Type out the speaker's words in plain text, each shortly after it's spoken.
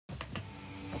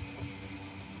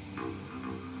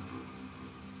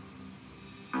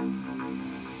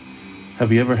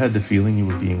Have you ever had the feeling you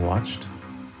were being watched?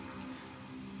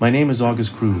 My name is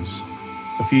August Cruz.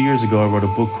 A few years ago, I wrote a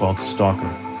book called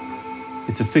Stalker.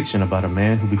 It's a fiction about a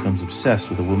man who becomes obsessed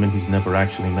with a woman he's never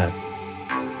actually met.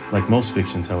 Like most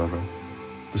fictions, however,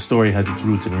 the story has its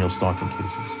roots in real stalking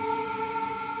cases.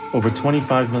 Over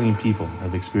 25 million people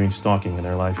have experienced stalking in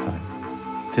their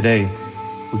lifetime. Today,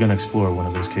 we're going to explore one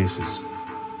of those cases.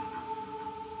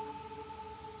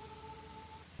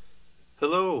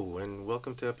 Hello, and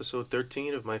welcome to episode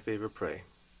 13 of My Favorite Prey.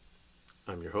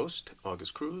 I'm your host,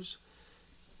 August Cruz.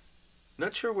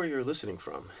 Not sure where you're listening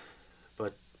from,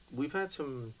 but we've had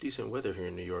some decent weather here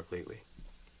in New York lately.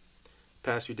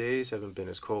 Past few days haven't been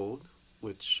as cold,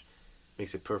 which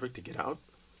makes it perfect to get out,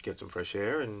 get some fresh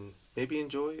air, and maybe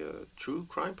enjoy a true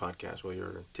crime podcast while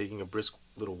you're taking a brisk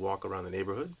little walk around the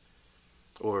neighborhood,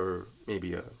 or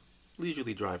maybe a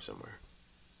leisurely drive somewhere.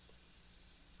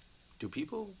 Do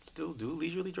people still do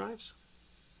leisurely drives?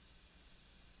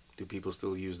 Do people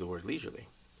still use the word leisurely?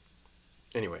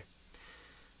 Anyway,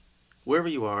 wherever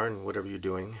you are and whatever you're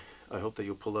doing, I hope that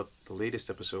you'll pull up the latest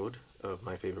episode of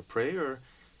My Favorite Prey, or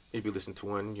maybe listen to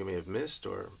one you may have missed,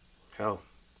 or hell,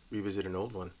 revisit an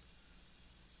old one.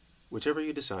 Whichever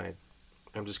you decide,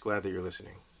 I'm just glad that you're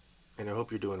listening, and I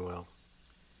hope you're doing well.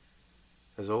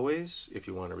 As always, if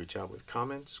you want to reach out with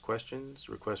comments, questions,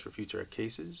 requests for future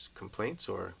cases, complaints,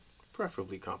 or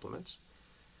preferably compliments,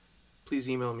 please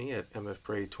email me at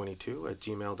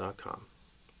mfprey22@gmail.com.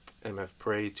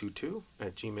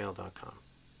 mfprey22@gmail.com.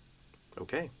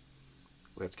 Okay,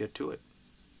 let's get to it.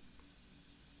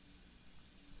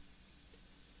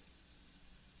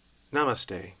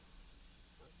 Namaste.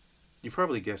 You've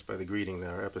probably guessed by the greeting that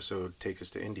our episode takes us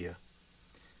to India.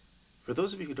 For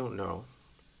those of you who don't know,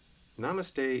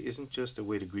 Namaste isn't just a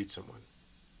way to greet someone.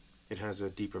 It has a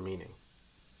deeper meaning.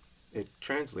 It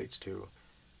translates to,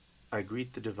 I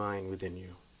greet the divine within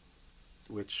you,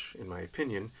 which, in my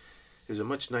opinion, is a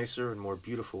much nicer and more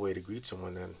beautiful way to greet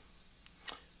someone than,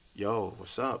 yo,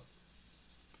 what's up?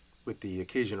 With the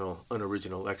occasional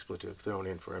unoriginal expletive thrown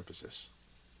in for emphasis.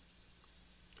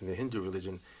 In the Hindu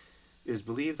religion, it is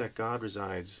believed that God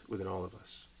resides within all of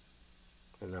us.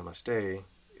 And Namaste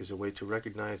is a way to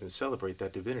recognize and celebrate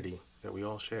that divinity that we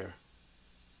all share.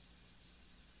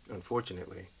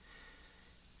 Unfortunately,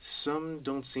 some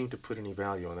don't seem to put any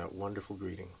value on that wonderful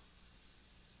greeting.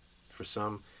 For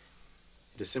some,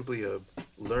 it is simply a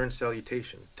learned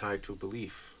salutation tied to a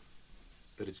belief,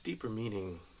 but its deeper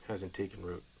meaning hasn't taken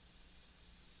root.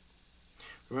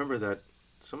 Remember that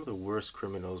some of the worst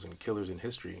criminals and killers in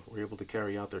history were able to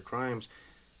carry out their crimes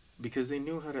because they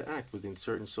knew how to act within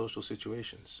certain social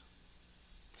situations,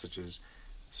 such as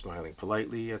smiling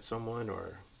politely at someone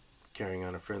or carrying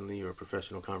on a friendly or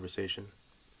professional conversation.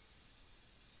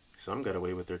 Some got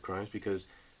away with their crimes because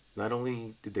not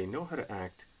only did they know how to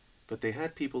act, but they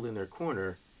had people in their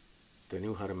corner that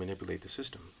knew how to manipulate the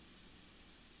system.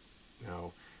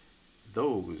 Now,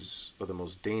 those are the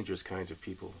most dangerous kinds of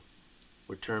people,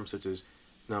 where terms such as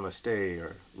namaste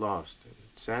are lost, and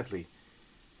sadly,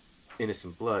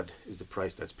 innocent blood is the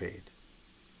price that's paid.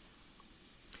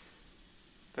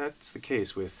 That's the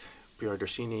case with Priya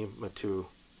Mattoo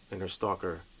and her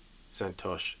stalker,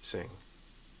 Santosh Singh.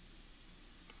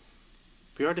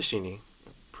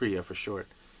 Priya for short,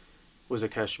 was a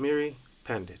Kashmiri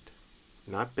Pandit,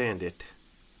 not bandit,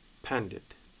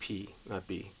 Pandit, P, not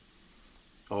B,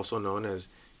 also known as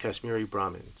Kashmiri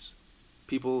Brahmins,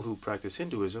 people who practice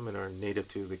Hinduism and are native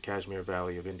to the Kashmir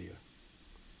Valley of India.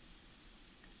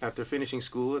 After finishing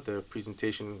school at the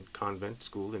Presentation Convent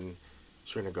School in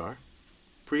Srinagar,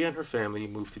 Priya and her family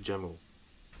moved to Jammu.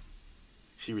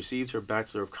 She received her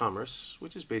Bachelor of Commerce,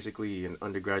 which is basically an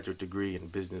undergraduate degree in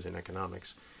business and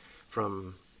economics,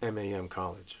 from MAM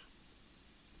College.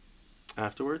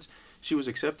 Afterwards, she was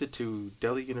accepted to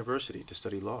Delhi University to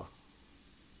study law.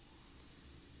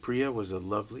 Priya was a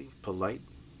lovely, polite,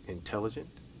 intelligent,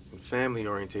 and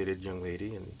family-oriented young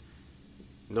lady, and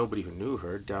nobody who knew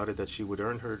her doubted that she would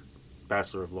earn her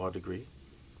Bachelor of Law degree,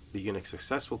 begin a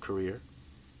successful career,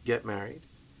 get married,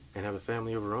 and have a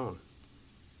family of her own.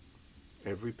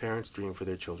 Every parent's dream for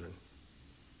their children.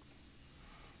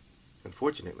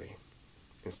 Unfortunately,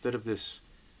 instead of this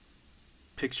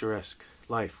picturesque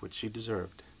life which she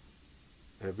deserved,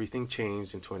 everything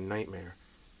changed into a nightmare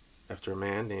after a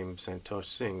man named Santosh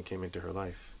Singh came into her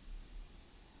life.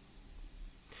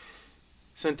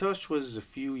 Santosh was a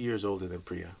few years older than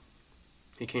Priya.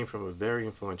 He came from a very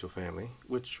influential family,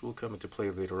 which will come into play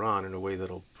later on in a way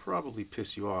that'll probably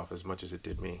piss you off as much as it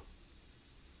did me.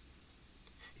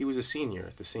 He was a senior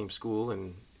at the same school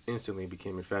and instantly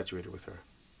became infatuated with her.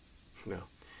 Now,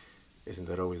 isn't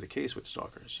that always the case with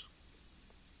stalkers?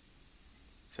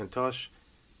 Santosh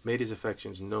made his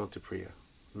affections known to Priya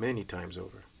many times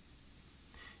over,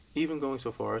 even going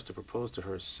so far as to propose to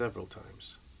her several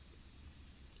times.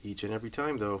 Each and every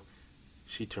time, though,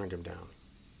 she turned him down.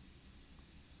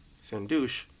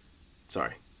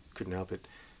 Couldn't help it.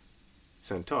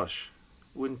 Santosh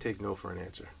wouldn't take no for an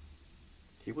answer.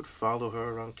 He would follow her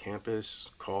around campus,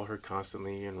 call her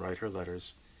constantly, and write her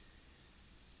letters.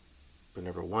 But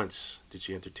never once did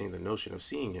she entertain the notion of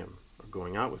seeing him or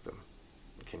going out with him.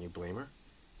 Can you blame her?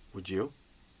 Would you?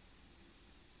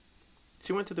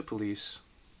 She went to the police,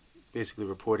 basically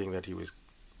reporting that he was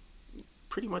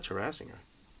pretty much harassing her.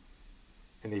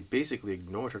 And they basically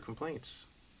ignored her complaints.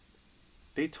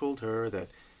 They told her that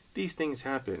these things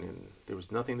happen and there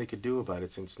was nothing they could do about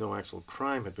it since no actual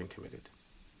crime had been committed.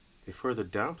 They further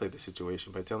downplayed the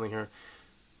situation by telling her,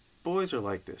 boys are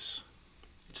like this.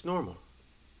 It's normal.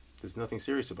 There's nothing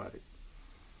serious about it.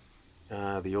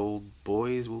 The old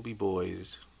boys will be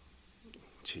boys.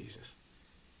 Jesus.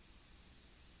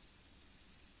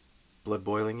 Blood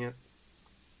boiling yet?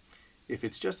 If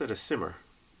it's just at a simmer,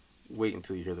 wait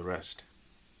until you hear the rest.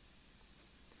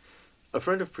 A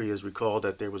friend of Priya's recalled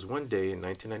that there was one day in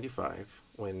 1995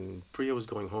 when Priya was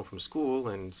going home from school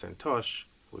and Santosh,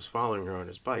 who was following her on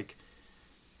his bike,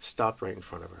 stopped right in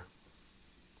front of her.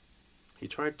 He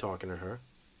tried talking to her,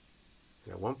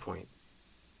 and at one point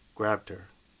grabbed her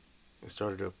and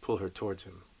started to pull her towards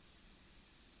him.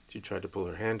 She tried to pull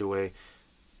her hand away,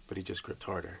 but he just gripped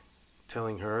harder,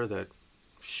 telling her that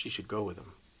she should go with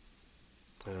him.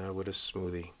 What a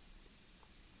smoothie.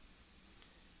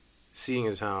 Seeing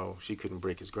as how she couldn't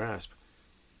break his grasp,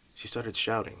 she started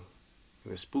shouting,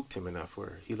 and it spooked him enough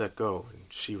where he let go and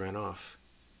she ran off.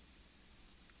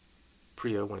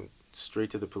 Priya went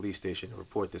straight to the police station to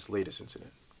report this latest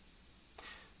incident.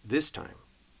 This time,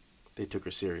 they took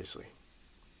her seriously.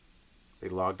 They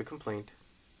logged the complaint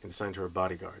and assigned her a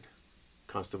bodyguard,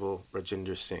 Constable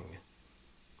Rajinder Singh.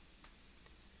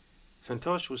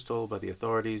 Santosh was told by the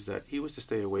authorities that he was to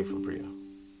stay away from Priya.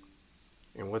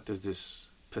 And what does this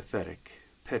pathetic,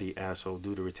 petty asshole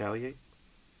do to retaliate?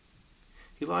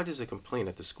 He lodges a complaint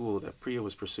at the school that Priya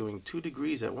was pursuing 2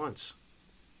 degrees at once.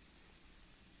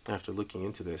 After looking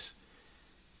into this,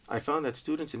 I found that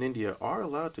students in India are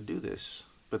allowed to do this,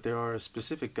 but there are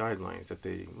specific guidelines that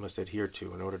they must adhere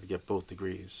to in order to get both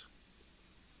degrees.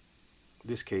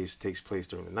 This case takes place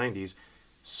during the 90s,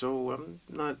 so I'm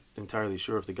not entirely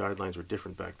sure if the guidelines were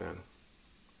different back then.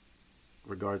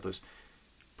 Regardless,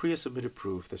 Priya submitted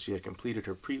proof that she had completed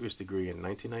her previous degree in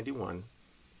 1991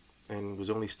 and was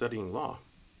only studying law,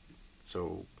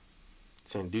 so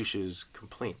Santosh's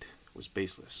complaint was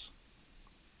baseless.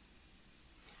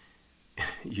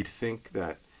 You'd think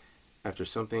that after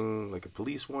something like a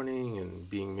police warning and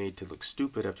being made to look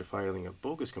stupid after filing a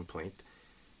bogus complaint,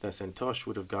 that Santosh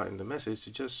would have gotten the message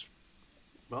to just,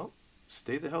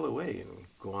 stay the hell away and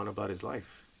go on about his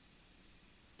life.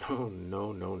 Oh,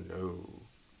 no.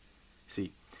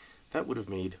 See, that would have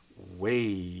made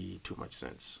way too much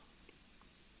sense.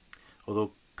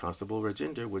 Although Constable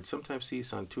Rajinder would sometimes see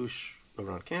Santosh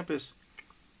around campus,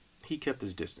 he kept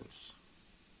his distance.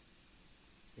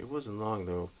 It wasn't long,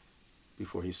 though,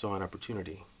 before he saw an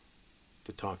opportunity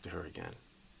to talk to her again.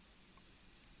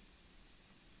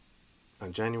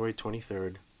 On January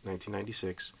 23rd,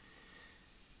 1996,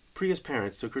 Priya's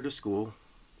parents took her to school.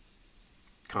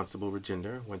 Constable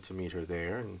Rajinder went to meet her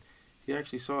there, and he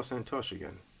actually saw Santosh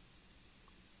again.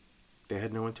 They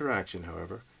had no interaction,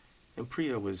 however, and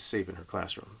Priya was safe in her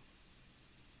classroom.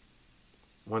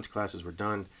 Once classes were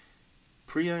done,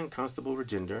 Priya and Constable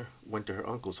Rajinder went to her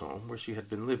uncle's home where she had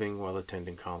been living while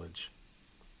attending college.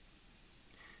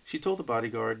 She told the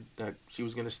bodyguard that she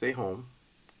was going to stay home,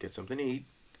 get something to eat,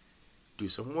 do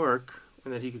some work,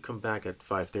 and that he could come back at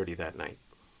 5:30 that night.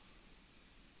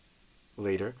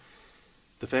 Later,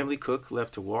 the family cook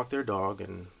left to walk their dog,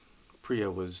 and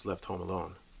Priya was left home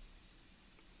alone.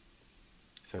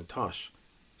 Santosh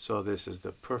saw this as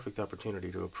the perfect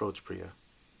opportunity to approach Priya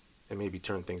and maybe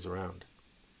turn things around.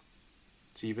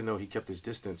 See, even though he kept his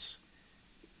distance,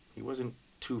 he wasn't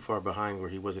too far behind where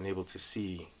he wasn't able to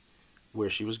see where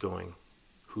she was going,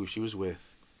 who she was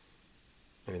with,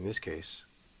 and in this case,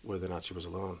 whether or not she was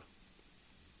alone.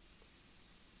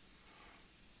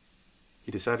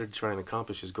 He decided to try and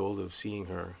accomplish his goal of seeing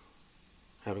her,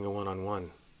 having a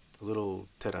one-on-one, a little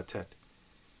tete-a-tete,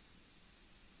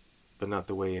 but not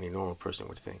the way any normal person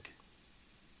would think.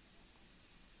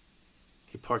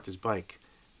 He parked his bike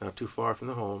not too far from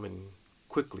the home and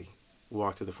quickly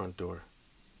walked to the front door.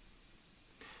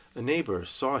 A neighbor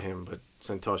saw him, but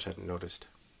Santosh hadn't noticed.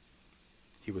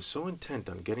 He was so intent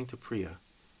on getting to Priya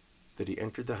that he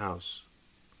entered the house,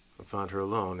 and found her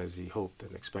alone as he hoped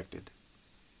and expected.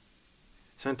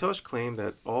 Santosh claimed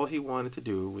that all he wanted to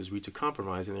do was reach a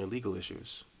compromise in their legal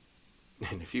issues.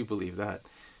 And if you believe that,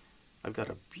 I've got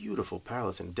a beautiful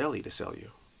palace in Delhi to sell you.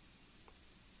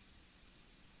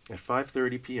 At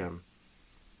 5:30 p.m.,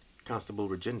 Constable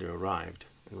Rajinder arrived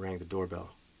and rang the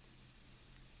doorbell.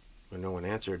 When no one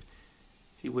answered,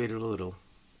 he waited a little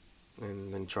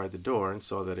and then tried the door and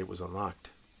saw that it was unlocked.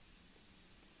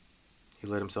 He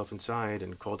let himself inside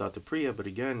and called out to Priya, but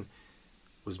again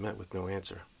was met with no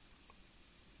answer.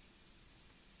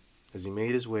 As he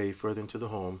made his way further into the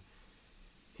home,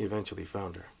 he eventually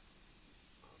found her.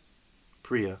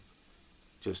 Priya,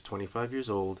 just 25 years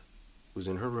old, was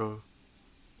in her room,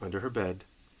 under her bed,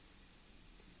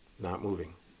 not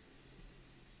moving,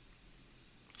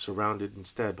 surrounded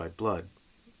instead by blood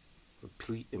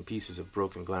and pieces of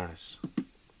broken glass.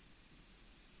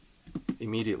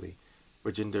 Immediately,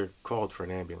 Rajinder called for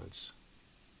an ambulance.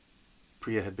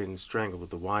 Priya had been strangled with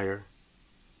the wire,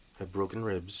 had broken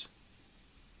ribs,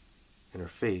 and her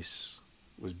face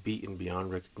was beaten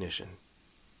beyond recognition.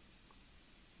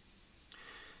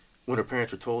 When her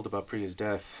parents were told about Priya's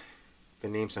death, they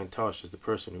named Santosh as the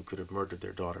person who could have murdered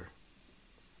their daughter.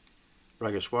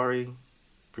 Rageshwari,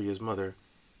 Priya's mother,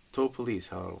 told police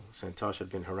how Santosh had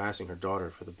been harassing her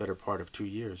daughter for the better part of 2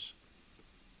 years.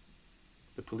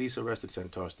 The police arrested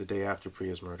Santosh the day after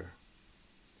Priya's murder.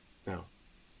 Now,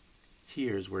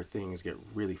 here's where things get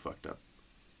really fucked up.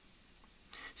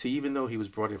 See, even though he was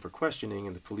brought in for questioning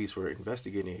and the police were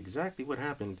investigating exactly what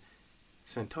happened,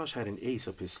 Santosh had an ace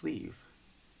up his sleeve.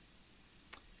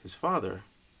 His father,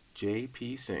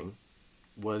 J.P. Singh,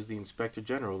 was the Inspector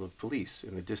General of Police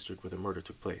in the district where the murder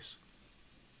took place.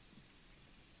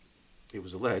 It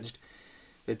was alleged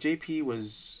that J.P.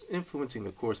 was influencing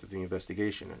the course of the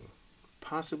investigation and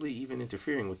possibly even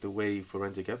interfering with the way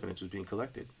forensic evidence was being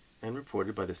collected and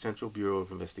reported by the Central Bureau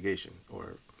of Investigation,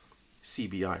 or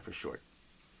CBI for short.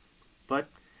 But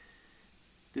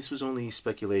this was only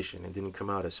speculation and didn't come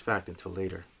out as fact until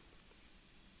later.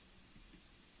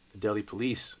 The Delhi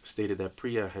police stated that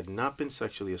Priya had not been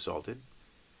sexually assaulted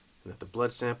and that the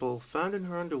blood sample found in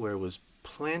her underwear was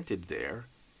planted there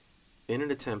in an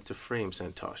attempt to frame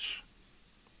Santosh.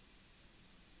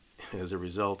 As a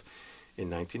result, in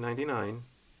 1999,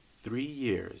 3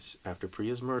 years after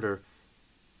Priya's murder,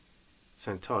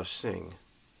 Santosh Singh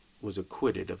was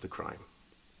acquitted of the crime.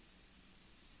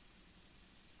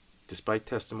 Despite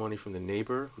testimony from the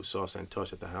neighbor who saw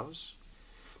Santosh at the house,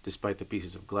 despite the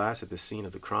pieces of glass at the scene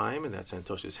of the crime and that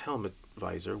Santosh's helmet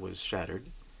visor was shattered,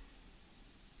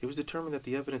 it was determined that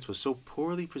the evidence was so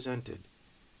poorly presented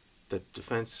that the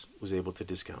defense was able to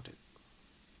discount it.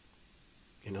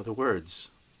 In other words,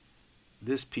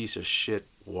 this piece of shit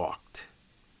walked.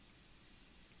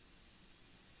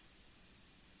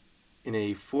 In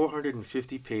a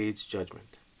 450-page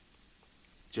judgment,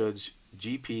 Judge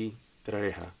G.P.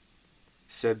 Trareja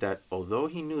said that although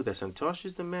he knew that Santosh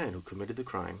is the man who committed the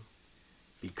crime,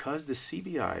 because the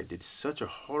CBI did such a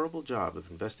horrible job of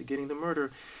investigating the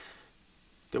murder,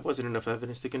 there wasn't enough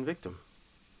evidence to convict him.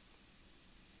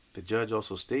 The judge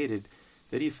also stated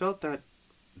that he felt that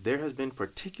there has been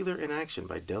particular inaction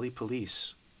by Delhi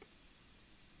police,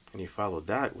 and he followed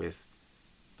that with,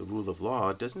 the rule of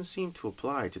law doesn't seem to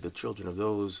apply to the children of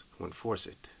those who enforce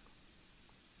it.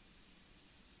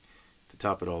 To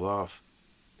top it all off,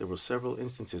 there were several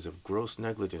instances of gross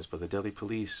negligence by the Delhi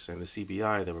police and the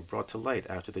CBI that were brought to light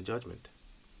after the judgment.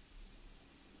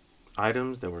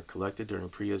 Items that were collected during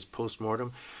Priya's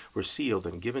post-mortem were sealed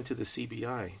and given to the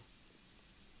CBI,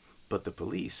 but the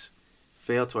police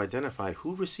failed to identify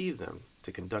who received them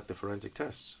to conduct the forensic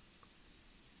tests.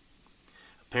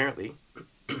 Apparently,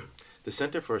 the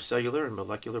Center for Cellular and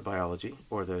Molecular Biology,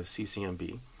 or the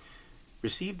CCMB,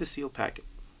 received the sealed packet,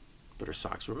 but her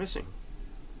socks were missing.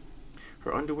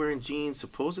 Her underwear and jeans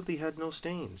supposedly had no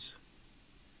stains.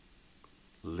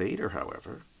 Later,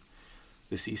 however,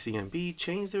 the CCMB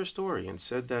changed their story and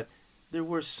said that there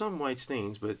were some white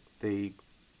stains, but they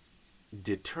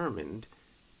determined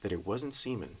that it wasn't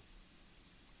semen.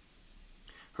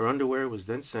 Her underwear was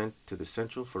then sent to the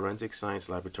Central Forensic Science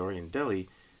Laboratory in Delhi,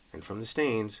 and from the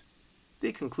stains,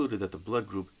 they concluded that the blood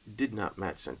group did not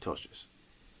match Santosh's.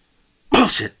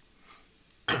 Bullshit!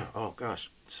 Oh gosh,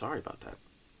 sorry about that.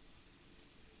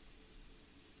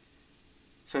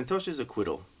 Santosh's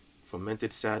acquittal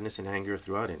fomented sadness and anger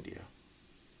throughout India.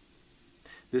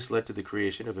 This led to the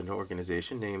creation of an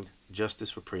organization named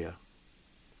Justice for Priya.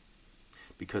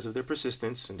 Because of their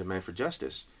persistence and demand for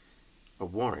justice, a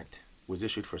warrant was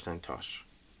issued for Santosh.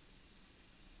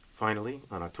 Finally,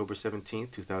 on October 17,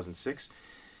 2006,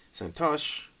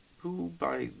 Santosh, who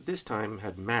by this time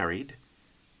had married,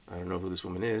 I don't know who this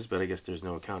woman is, but I guess there's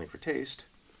no accounting for taste.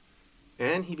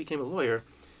 And he became a lawyer.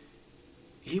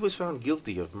 He was found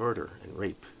guilty of murder and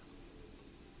rape.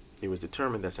 It was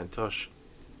determined that Santosh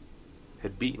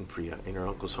had beaten Priya in her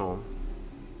uncle's home,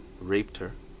 raped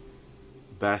her,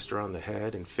 bashed her on the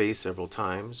head and face several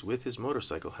times with his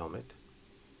motorcycle helmet,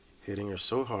 hitting her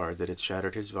so hard that it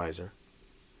shattered his visor,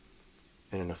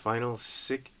 and in a final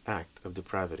sick act of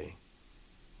depravity,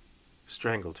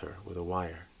 strangled her with a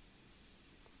wire.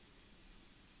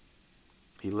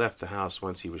 He left the house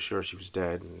once he was sure she was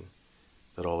dead and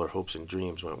that all her hopes and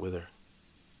dreams went with her.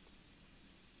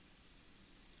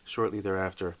 Shortly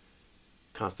thereafter,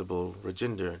 Constable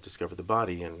Rajinder discovered the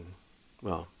body and,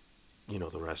 well, you know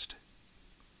the rest.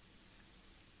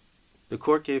 The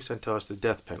court gave Santosh the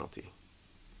death penalty,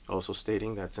 also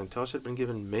stating that Santosh had been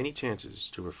given many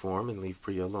chances to reform and leave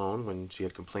Priya alone when she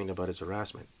had complained about his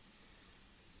harassment.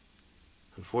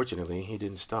 Unfortunately, he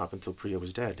didn't stop until Priya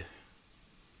was dead,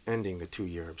 ending the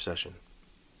 2-year obsession.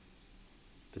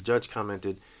 The judge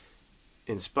commented,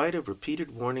 "In spite of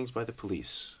repeated warnings by the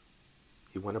police,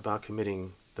 he went about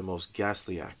committing the most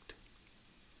ghastly act.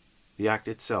 The act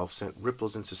itself sent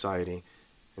ripples in society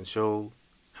and showed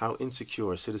how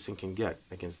insecure a citizen can get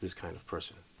against this kind of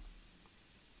person."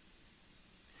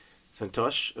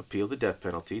 Santosh appealed the death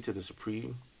penalty to the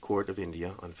Supreme Court of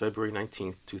India on February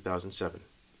 19, 2007.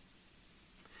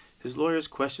 His lawyers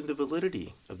questioned the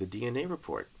validity of the DNA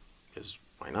report, because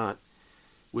why not,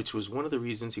 which was one of the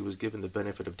reasons he was given the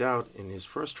benefit of doubt in his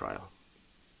first trial.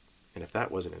 And if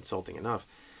that wasn't insulting enough,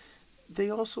 they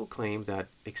also claimed that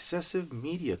excessive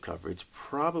media coverage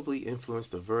probably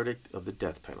influenced the verdict of the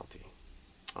death penalty.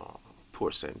 Oh, poor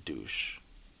Santosh.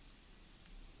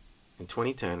 In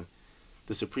 2010,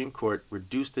 the Supreme Court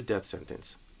reduced the death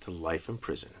sentence to life in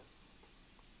prison.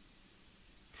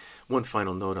 One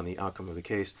final note on the outcome of the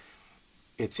case.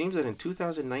 It seems that in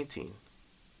 2019,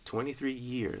 23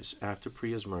 years after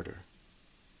Priya's murder,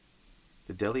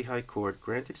 the Delhi High Court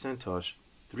granted Santosh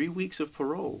 3 weeks of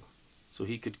parole so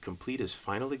he could complete his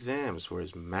final exams for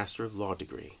his Master of Law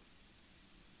degree.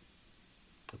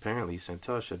 Apparently,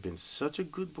 Santosh had been such a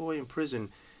good boy in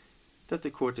prison that the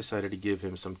court decided to give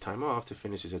him some time off to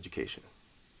finish his education.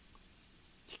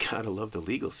 You gotta love the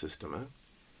legal system, huh?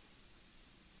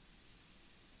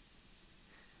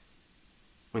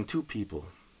 When two people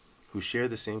who share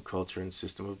the same culture and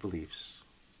system of beliefs,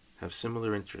 have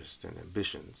similar interests and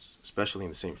ambitions, especially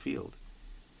in the same field,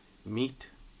 meet,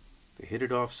 they hit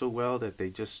it off so well that they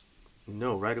just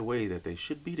know right away that they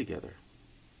should be together.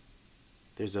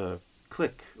 There's a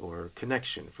click or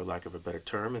connection, for lack of a better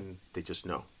term, and they just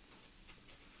know.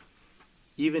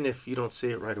 Even if you don't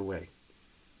say it right away,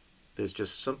 there's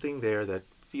just something there that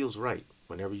feels right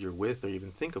whenever you're with or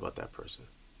even think about that person.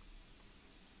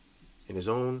 In his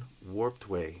own warped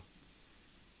way,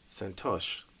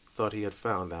 Santosh thought he had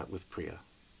found that with Priya.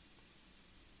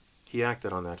 He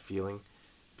acted on that feeling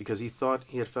because he thought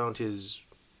he had found his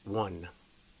one.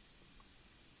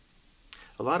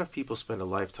 A lot of people spend a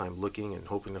lifetime looking and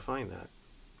hoping to find that.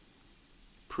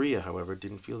 Priya, however,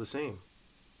 didn't feel the same.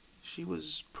 She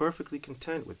was perfectly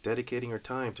content with dedicating her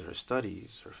time to her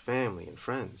studies, her family, and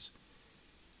friends.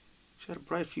 She had a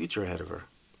bright future ahead of her.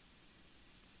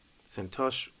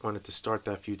 Santosh wanted to start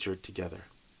that future together.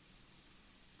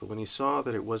 But when he saw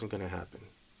that it wasn't going to happen,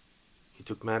 he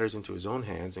took matters into his own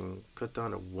hands and cut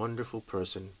down a wonderful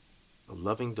person, a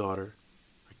loving daughter,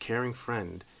 a caring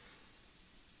friend,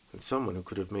 and someone who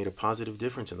could have made a positive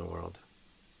difference in the world.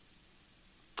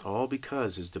 All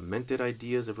because his demented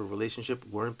ideas of a relationship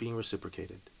weren't being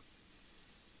reciprocated.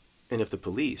 And if the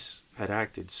police had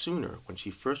acted sooner when she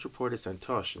first reported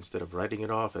Santosh instead of writing it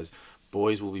off as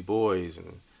boys will be boys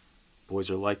and boys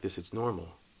are like this, it's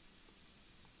normal,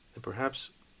 then perhaps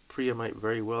Priya might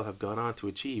very well have gone on to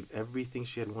achieve everything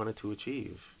she had wanted to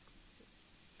achieve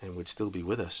and would still be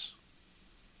with us.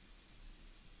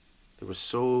 There were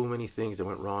so many things that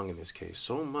went wrong in this case,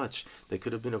 so much that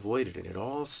could have been avoided, and it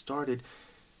all started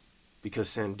because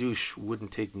Santosh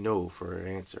wouldn't take no for her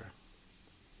answer.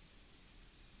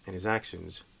 And his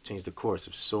actions changed the course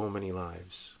of so many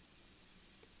lives.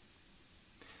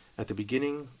 At the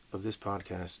beginning of this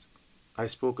podcast, I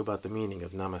spoke about the meaning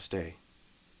of namaste.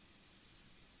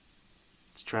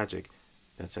 It's tragic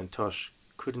that Santosh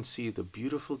couldn't see the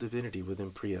beautiful divinity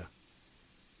within Priya,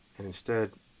 and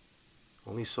instead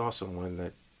only saw someone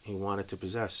that he wanted to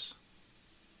possess,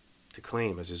 to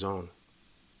claim as his own.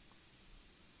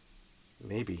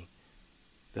 Maybe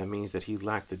that means that he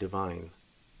lacked the divine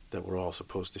that we're all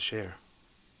supposed to share.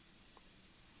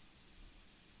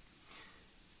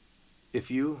 If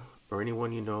you or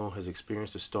anyone you know has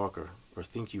experienced a stalker or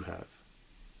think you have,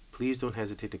 please don't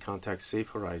hesitate to contact Safe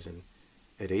Horizon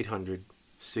at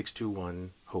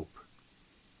 800-621-HOPE.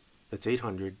 That's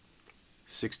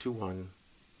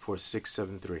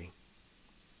 800-621-4673.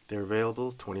 They're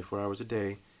available 24 hours a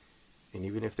day, and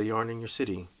even if they aren't in your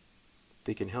city,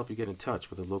 they can help you get in touch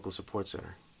with a local support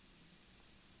center.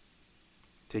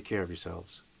 Take care of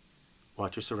yourselves,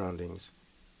 watch your surroundings,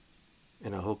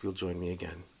 and I hope you'll join me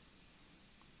again.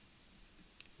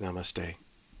 Namaste.